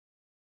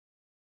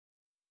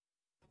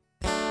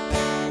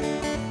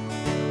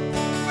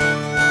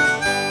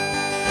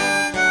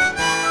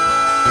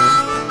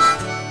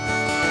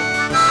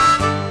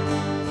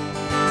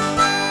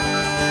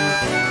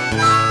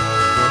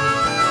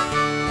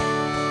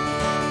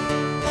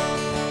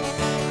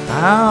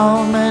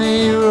How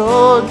many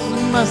roads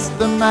must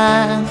a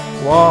man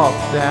walk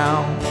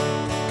down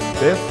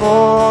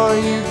before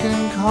you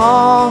can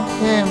call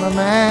him a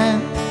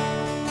man?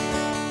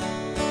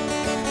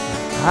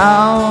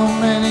 How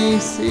many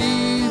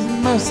seas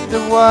must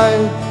a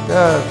white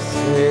dove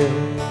sail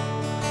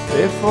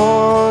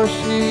before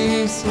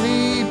she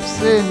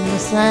sleeps in the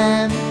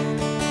sand?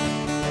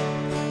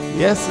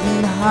 Yes,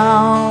 and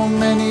how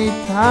many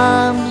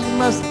times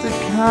must a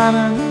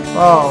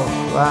cannonball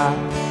fly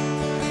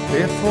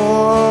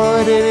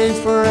before it is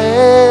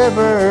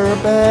forever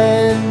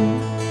banned?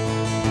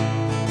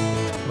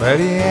 Well,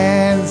 the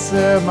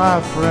answer, my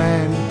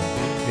friend,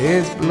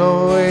 is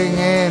blowing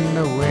in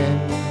the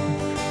wind.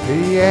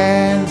 The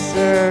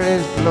answer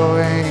is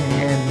blowing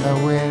in the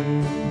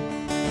wind.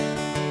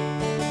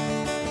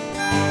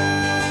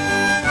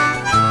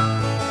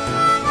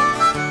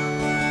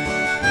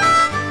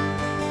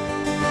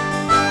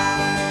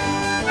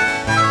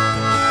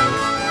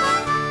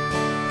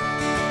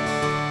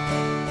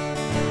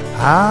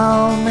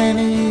 How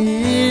many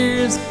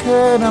years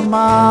can a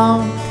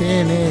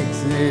mountain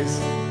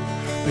exist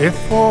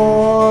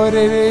before it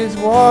is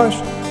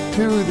washed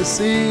to the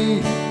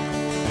sea?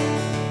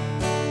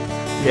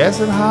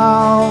 Yes, and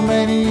how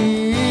many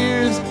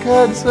years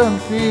could some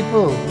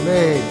people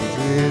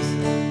exist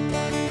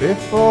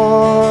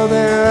before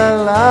they're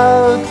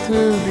allowed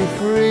to be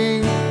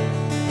free?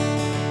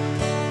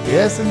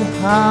 Yes, and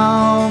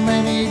how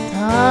many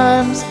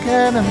times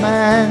can a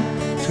man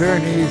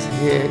turn his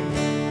head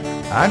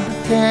and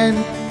pretend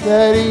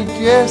that he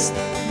just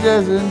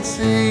doesn't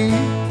see?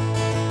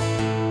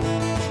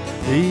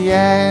 The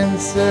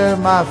answer,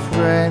 my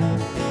friend,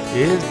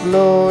 is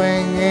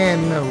blowing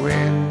in the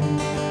wind.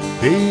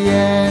 The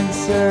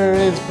answer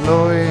is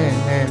blowing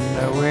in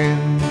the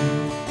wind.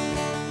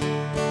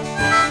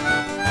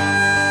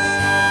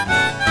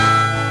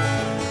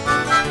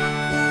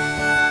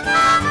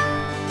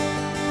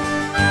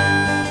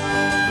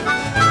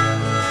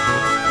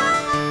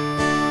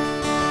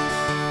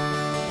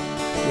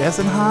 Yes,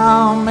 and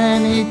how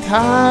many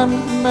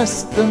times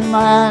must a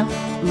man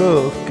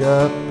look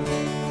up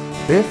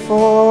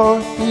before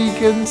he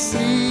can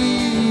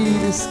see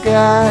the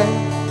sky?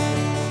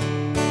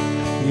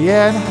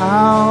 Yeah, and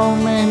how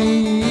many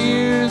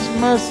years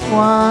must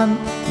one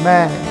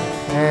man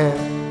have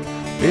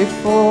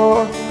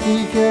before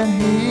he can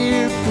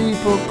hear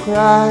people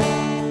cry?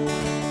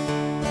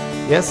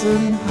 Yes,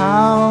 and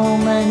how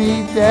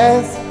many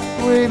deaths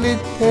will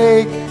it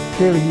take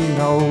till he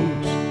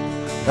knows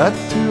that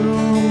too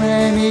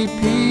many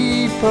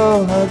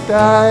people have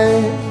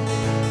died?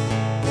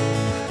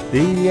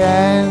 The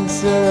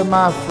answer,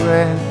 my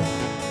friend,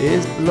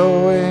 is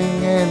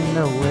blowing in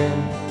the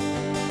wind.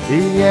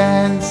 The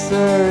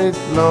answer is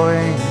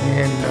blowing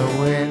in the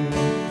wind.